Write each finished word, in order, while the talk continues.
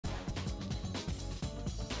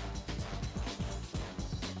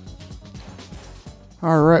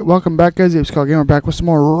Alright, welcome back guys, Gamer back with some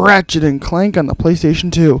more Ratchet and Clank on the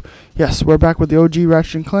PlayStation 2. Yes, we're back with the OG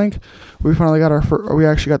Ratchet and Clank. We finally got we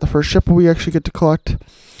actually got the first ship we actually get to collect.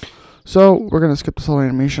 So, we're going to skip this little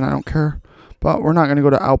animation, I don't care. But we're not going to go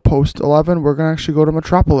to Outpost 11, we're going to actually go to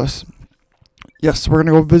Metropolis. Yes, we're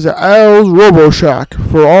going to go visit Al's Robo Shack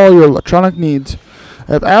for all your electronic needs.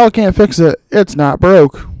 If Al can't fix it, it's not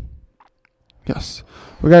broke. Yes,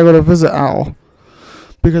 we got to go to visit Al.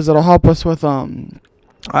 Because it'll help us with,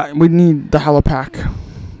 we need the helipack.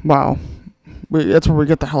 Wow. That's where we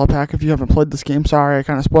get the helipack if you haven't played this game. Sorry, I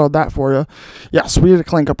kind of spoiled that for you. Yes, we need a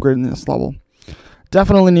clank upgrade in this level.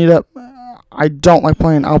 Definitely need it. I don't like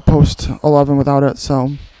playing Outpost 11 without it,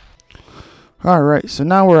 so. Alright, so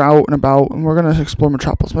now we're out and about, and we're going to explore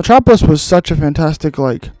Metropolis. Metropolis was such a fantastic,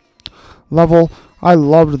 level. I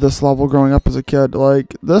loved this level growing up as a kid.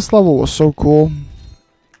 This level was so cool.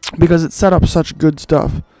 Because it set up such good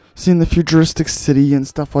stuff. Seeing the futuristic city and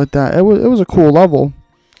stuff like that. It was a cool level.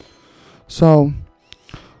 So,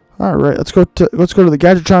 alright, let's go to the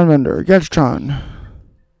Gadgetron vendor. Gadgetron.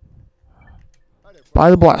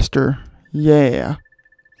 Buy the blaster. Yeah.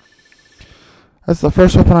 That's the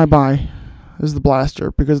first weapon I buy. Is the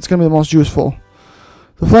blaster. Because it's gonna be the most useful.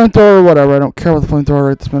 The flamethrower, whatever, I don't care about the flamethrower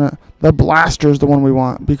right this minute. The blaster is the one we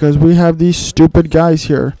want. Because we have these stupid guys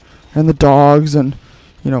here. And the dogs and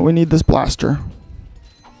we need this blaster.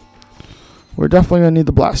 We're definitely going to need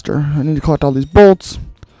the blaster. I need to collect all these bolts.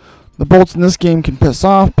 The bolts in this game can piss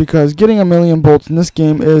off because getting a million bolts in this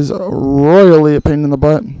game is royally a pain in the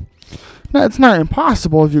butt. Now, it's not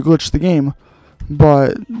impossible if you glitch the game,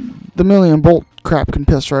 but the million bolt crap can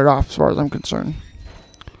piss right off as far as I'm concerned.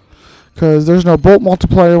 Because there's no bolt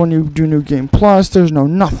multiplier when you do New Game Plus. There's no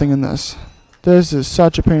nothing in this. This is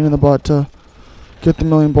such a pain in the butt to get the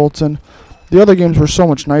million bolts in. The other games were so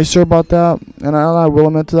much nicer about that, and I will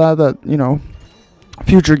admit to that,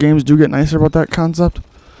 future games do get nicer about that concept,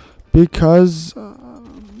 because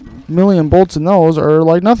million bolts in those are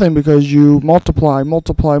like nothing, because you multiply.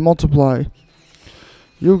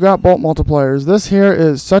 You got bolt multipliers. This here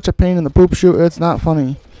is such a pain in the poop shoot, it's not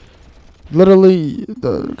funny. Literally,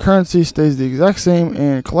 the currency stays the exact same,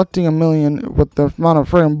 and collecting a million with the amount of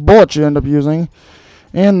friggin' bullets you end up using,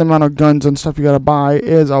 and the amount of guns and stuff you gotta buy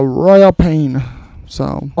is a royal pain.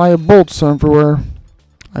 So, buy bolts everywhere.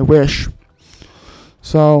 I wish.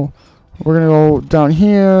 So, we're gonna go down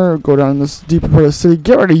here, go down this deeper part of the city.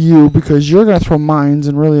 Get rid of you, because you're gonna throw mines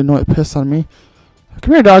and really annoy the piss on me.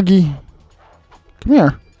 Come here, doggy. Come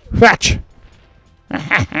here. Fetch.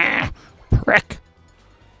 Prick.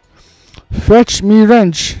 Fetch me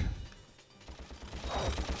wrench.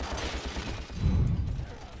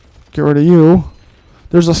 Get rid of you.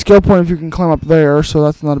 There's a skill point if you can climb up there, so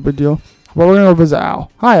that's not a big deal. But we're going to go visit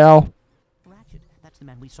Al. Hi, Al. Ratchet, that's the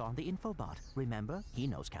man we saw on the infobot. Remember? He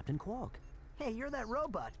knows Captain Quark. Hey, you're that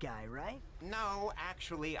robot guy, right? No,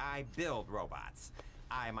 actually, I build robots.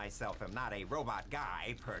 I myself am not a robot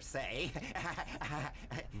guy, per se.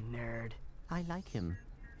 Nerd. I like him.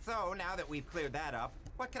 So, now that we've cleared that up,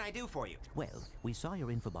 what can I do for you? Well, we saw your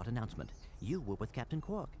infobot announcement. You were with Captain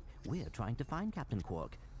Quark. We're trying to find Captain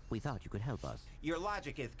Quark. We thought you could help us. Your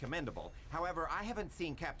logic is commendable. However, I haven't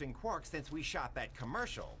seen Captain Quark since we shot that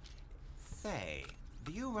commercial. Say,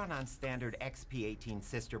 do you run on standard XP18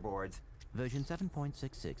 sister boards? Version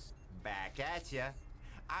 7.66. Back at ya.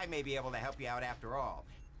 I may be able to help you out after all.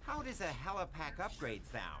 How does a helipack upgrade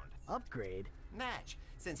sound? Upgrade? Natch.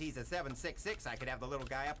 Since he's a 766, I could have the little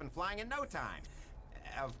guy up and flying in no time.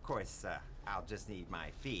 Of course, I'll just need my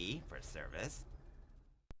fee for service.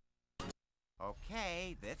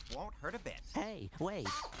 Okay, this won't hurt a bit. Hey, wait.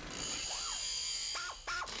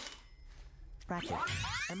 Ratchet,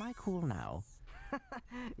 am I cool now?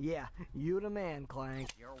 Yeah, you the man, Clank.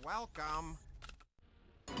 You're welcome.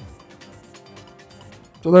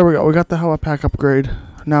 So there we go. We got the helipack upgrade.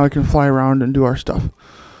 Now we can fly around and do our stuff.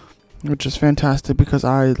 Which is fantastic because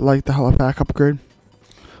I like the helipack upgrade.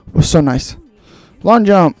 It was so nice. Long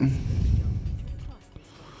jump.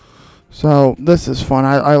 So, this is fun.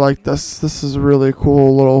 I like this. This is a really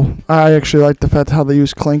cool little... I actually like the fact how they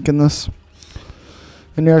use Clank in this.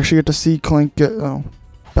 And you actually get to see Clank get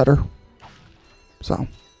better. So.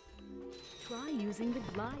 Try using the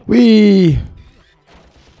glide. Whee!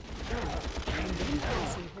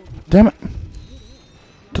 Damn it.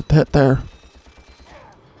 Took the hit there.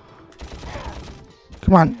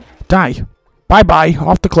 Come on. Die. Bye-bye.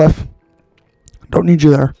 Off the cliff. Don't need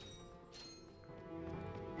you there.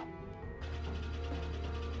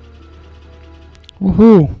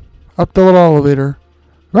 Woohoo! Up the little elevator.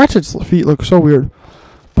 Ratchet's feet look so weird.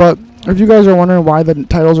 But if you guys are wondering why the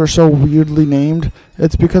titles are so weirdly named,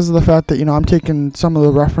 it's because of the fact that, I'm taking some of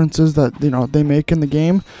the references that, they make in the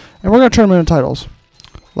game, and we're going to turn them into titles.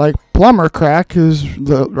 Like, Plumber Crack is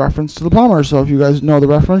the reference to the plumber, so if you guys know the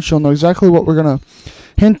reference, you'll know exactly what we're going to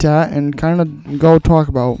hint at and kind of go talk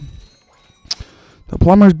about. The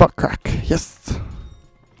plumber's butt crack, yes.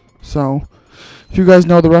 So, if you guys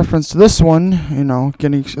know the reference to this one,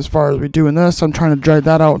 getting as far as we do in this, I'm trying to drag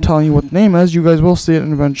that out, telling you what the name is. You guys will see it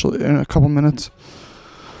eventually in a couple minutes.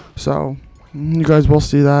 So, you guys will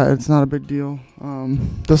see that. It's not a big deal.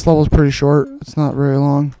 This level's pretty short. It's not very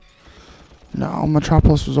long. No,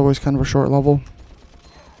 Metropolis was always kind of a short level.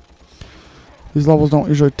 These levels don't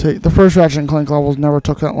usually take... The first Ratchet and Clank levels never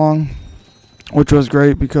took that long, which was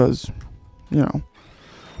great because,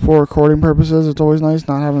 for recording purposes, it's always nice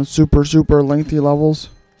not having super, super lengthy levels.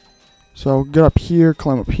 So, get up here,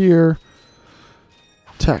 climb up here,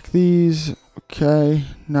 attack these. Okay,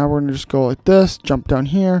 now we're going to just go like this, jump down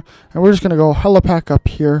here, and we're just going to go helipack up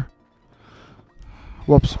here.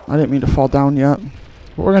 Whoops, I didn't mean to fall down yet.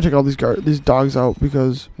 But we're going to take all these dogs out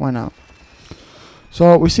because why not?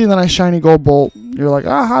 So we see the nice shiny gold bolt. You're like,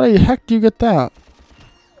 how the heck do you get that?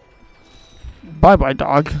 Bye-bye,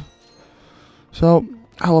 dog. So,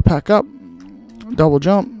 helipack up, double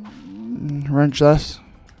jump, wrench this,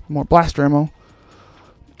 more blaster ammo,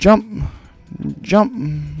 jump,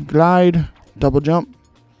 glide, double jump,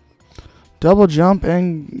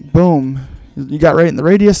 and boom. You got right in the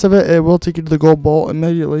radius of it. It will take you to the gold bolt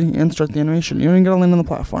immediately and start the animation. You don't even got to land on the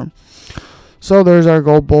platform. So there's our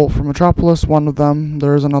gold bolt from Metropolis, one of them.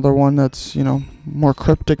 There's another one that's, more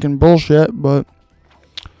cryptic and bullshit, but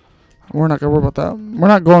we're not going to worry about that. We're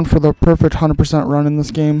not going for the perfect 100% run in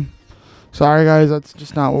this game. Sorry, guys, that's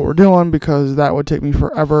just not what we're doing because that would take me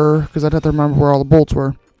forever because I'd have to remember where all the bolts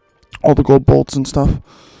were, all the gold bolts and stuff.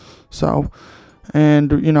 So,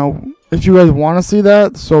 and, if you guys want to see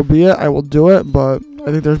that, so be it. I will do it, but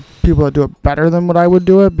I think there's people that do it better than what I would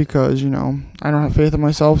do it because, I don't have faith in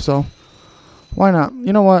myself, so why not?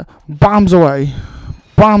 You know what? Bombs away.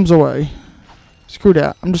 Bombs away. Screw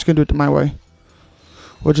that. I'm just going to do it my way,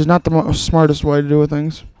 which is not the most smartest way to do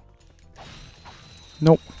things.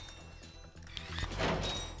 Nope.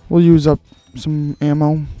 We'll use up some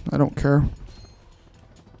ammo. I don't care.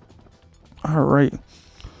 Alright.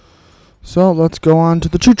 So, let's go on to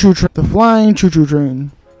the choo-choo train. The flying choo-choo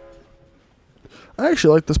train. I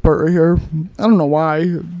actually like this part right here. I don't know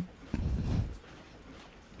why.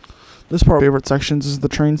 This part of my favorite sections is the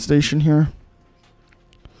train station here.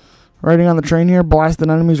 Riding on the train here,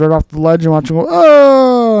 blasting enemies right off the ledge and watching them go,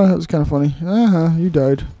 oh! That was kind of funny. You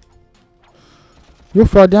died. You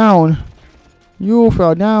fell down. You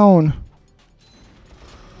fell down.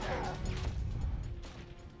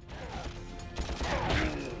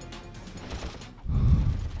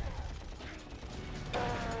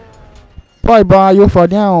 Bye-bye, you fall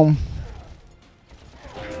down.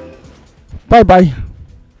 Bye-bye.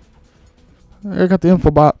 I got the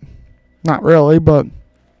infobot. Not really, but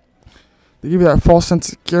they give you that false sense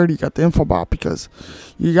of security. You got the infobot because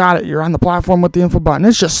you got it. You're on the platform with the infobot, and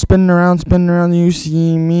it's just spinning around, and you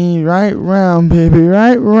see me right round, baby,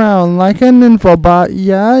 right round like an infobot.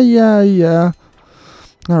 Yeah.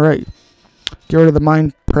 All right. Get rid of the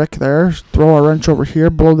mine prick there. Throw a wrench over here.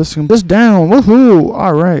 Blow this down. Woohoo!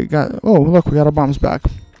 All right. Oh, look, we got our bombs back.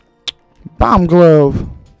 Bomb glove.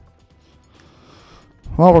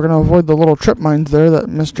 Well, we're going to avoid the little trip mines there that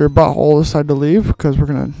Mr. Butthole decided to leave because we're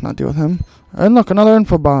going to not deal with him. And look, another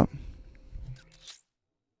infobot.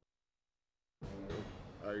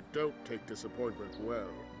 I don't take disappointment well.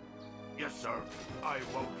 Yes, sir. I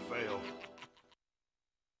won't fail.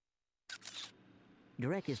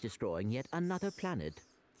 Drek is destroying yet another planet.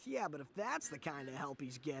 Yeah, but if that's the kind of help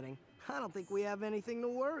he's getting, I don't think we have anything to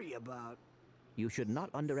worry about. You should not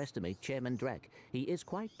underestimate Chairman Drek. He is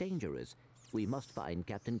quite dangerous. We must find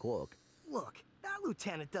Captain Quark. Look, that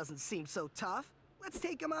lieutenant doesn't seem so tough. Let's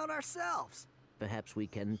take him out ourselves. Perhaps we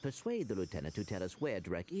can persuade the lieutenant to tell us where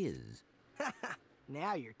Drek is.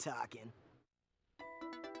 Now you're talking.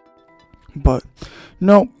 But,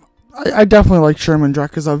 no, I definitely like Sherman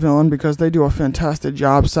Drek as a villain because they do a fantastic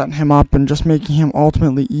job setting him up and just making him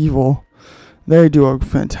ultimately evil. They do a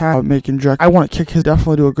fantastic making Drek. I want to kick his,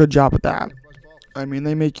 definitely do a good job at that. I mean,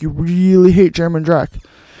 they make you really hate Sherman Drek.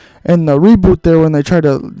 And the reboot there when they tried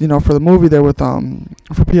to, for the movie there with,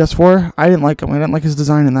 for PS4, I didn't like him. I didn't like his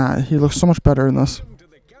design in that. He looks so much better in this. To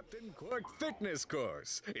the Captain Quark fitness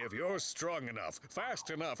course. If you're strong enough,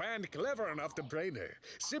 fast enough, and clever enough to train her,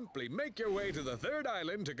 simply make your way to the third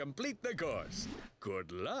island to complete the course.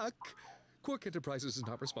 Good luck. Quark Enterprises is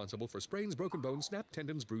not responsible for sprains, broken bones, snapped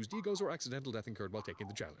tendons, bruised egos, or accidental death incurred while taking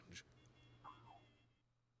the challenge.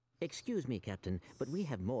 Excuse me, Captain, but we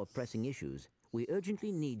have more pressing issues. We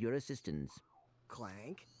urgently need your assistance.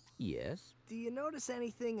 Clank, Yes? do you notice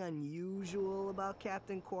anything unusual about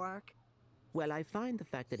Captain Quark? Well, I find the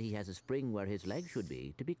fact that he has a spring where his leg should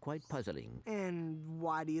be to be quite puzzling. And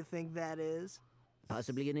why do you think that is?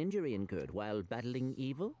 Possibly an injury incurred while battling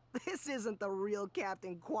evil? This isn't the real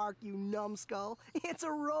Captain Quark, you numbskull. It's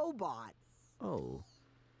a robot. Oh.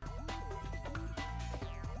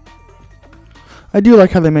 I do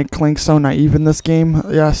like how they make Clank so naive in this game.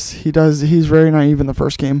 Yes, he does. He's very naive in the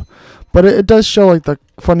first game. But it does show, like, the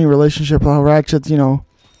funny relationship, how Ratchet's, you know,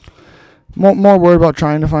 more worried about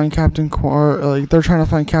trying to find Captain Quark. Like, they're trying to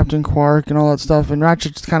find Captain Quark and all that stuff. And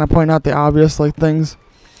Ratchet's kind of pointing out the obvious, like, things.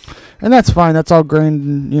 And that's fine. That's all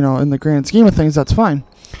grand, you know, in the grand scheme of things, that's fine.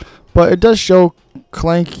 But it does show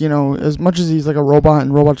Clank, you know, as much as he's like a robot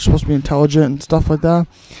and robots are supposed to be intelligent and stuff like that.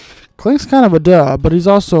 Clank's kind of a duh, but he's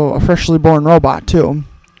also a freshly born robot, too.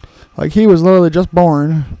 Like, he was literally just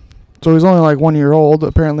born. So he's only like 1 year old,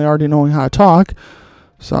 apparently already knowing how to talk.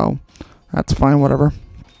 So, that's fine, whatever.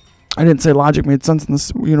 I didn't say logic made sense in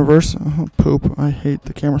this universe. Oh, poop. I hate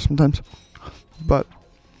the camera sometimes. But,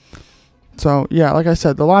 so, yeah, like I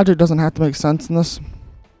said, the logic doesn't have to make sense in this.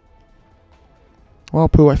 Well,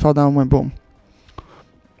 poo, I fell down and went boom.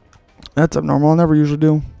 That's abnormal. I never usually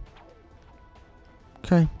do.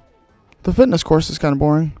 Okay. The fitness course is kind of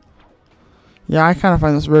boring. Yeah, I kind of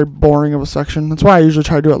find this very boring of a section. That's why I usually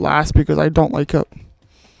try to do it last, because I don't like it.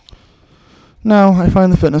 No, I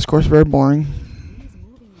find the fitness course very boring.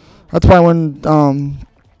 That's why when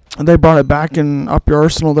they brought it back in Up Your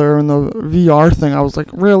Arsenal there in the VR thing, I was like,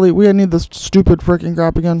 really? We need this stupid freaking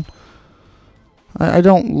crap again? I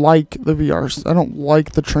don't like the VRs. I don't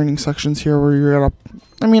like the training sections here where you're at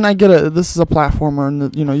I mean, I get it. This is a platformer,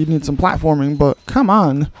 and you know you need some platforming, but come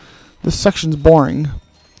on. This section's boring.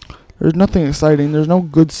 There's nothing exciting. There's no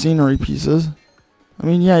good scenery pieces. I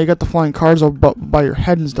mean, yeah, you got the flying cars by your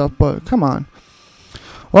head and stuff, but come on.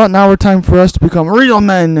 Well, now it's time for us to become real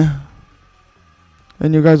men.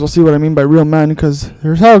 And you guys will see what I mean by real men, because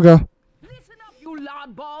here's Helga. Listen up, you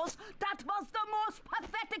loudballs. That was the most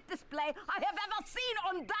pathetic display I have ever seen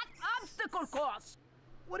on that obstacle course.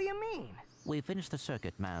 What do you mean? We finished the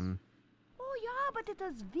circuit, ma'am. Oh, yeah, but it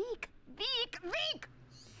is weak.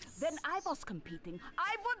 When I was competing,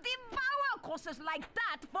 I would devour courses like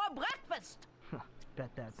that for breakfast.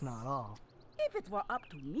 Bet that's not all. If it were up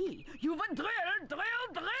to me, you would drill for the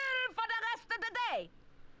rest of the day.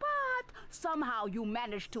 But somehow you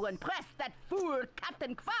managed to impress that fool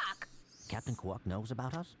Captain Quark. Captain Quark knows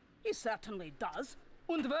about us? He certainly does.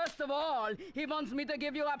 And worst of all, he wants me to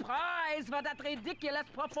give you a prize for that ridiculous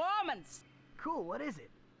performance. Cool, what is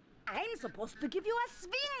it? I'm supposed to give you a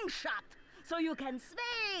swing shot, so you can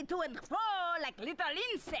sway to and fro like little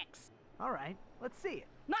insects. All right, let's see it.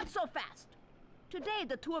 Not so fast. Today,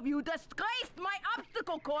 the two of you disgraced my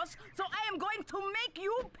obstacle course, so I am going to make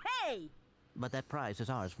you pay. But that prize is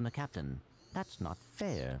ours from the captain. That's not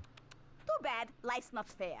fair. Too bad. Life's not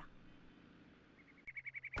fair.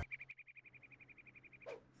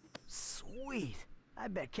 Sweet. I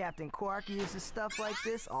bet Captain Quark uses stuff like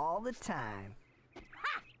this all the time.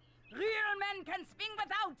 Ha! Real men can swing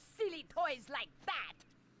without silly toys like that.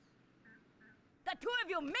 The two of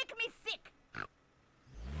you make me sick.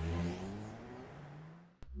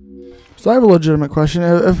 So I have a legitimate question.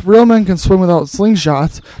 If real men can swim without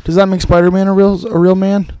slingshots, does that make Spider-Man a real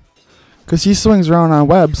man? Because he swings around on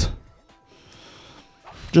webs.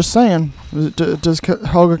 Just saying. Does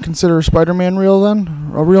Helga consider Spider-Man real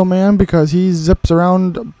then? A real man? Because he zips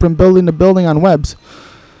around from building to building on webs.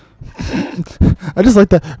 I just like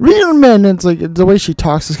that. Real men! It's like, the way she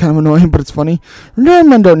talks is kind of annoying, but it's funny. Real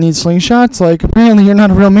men don't need slingshots. Like, apparently you're not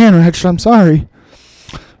a real man, Ratchet. I'm sorry.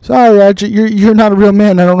 Sorry, Ratchet. You're not a real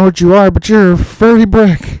man. I don't know what you are, but you're a furry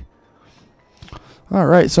brick.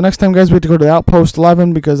 Alright, so next time, guys, we have to go to the Outpost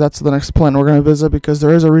 11, because that's the next planet we're going to visit, because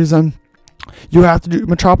there is a reason. You have to do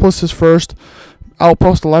Metropolis is first,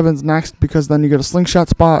 Outpost 11's next, because then you get a slingshot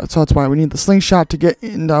spot. So that's why we need the slingshot to get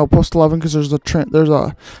into Outpost 11, because there's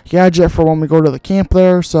a gadget for when we go to the camp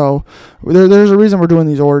there. So there's a reason we're doing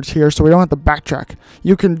these orders here, so we don't have to backtrack.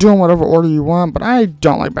 You can do them whatever order you want, but I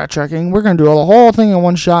don't like backtracking. We're gonna do the whole thing in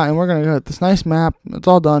one shot, and we're gonna get this nice map. It's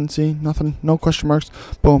all done. See, nothing, no question marks.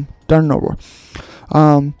 Boom, done and over.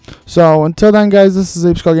 So until then, guys, this is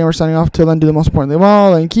Ape Skull Gamer signing off. Till then, do the most important thing of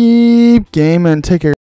all, and keep gaming. Take care.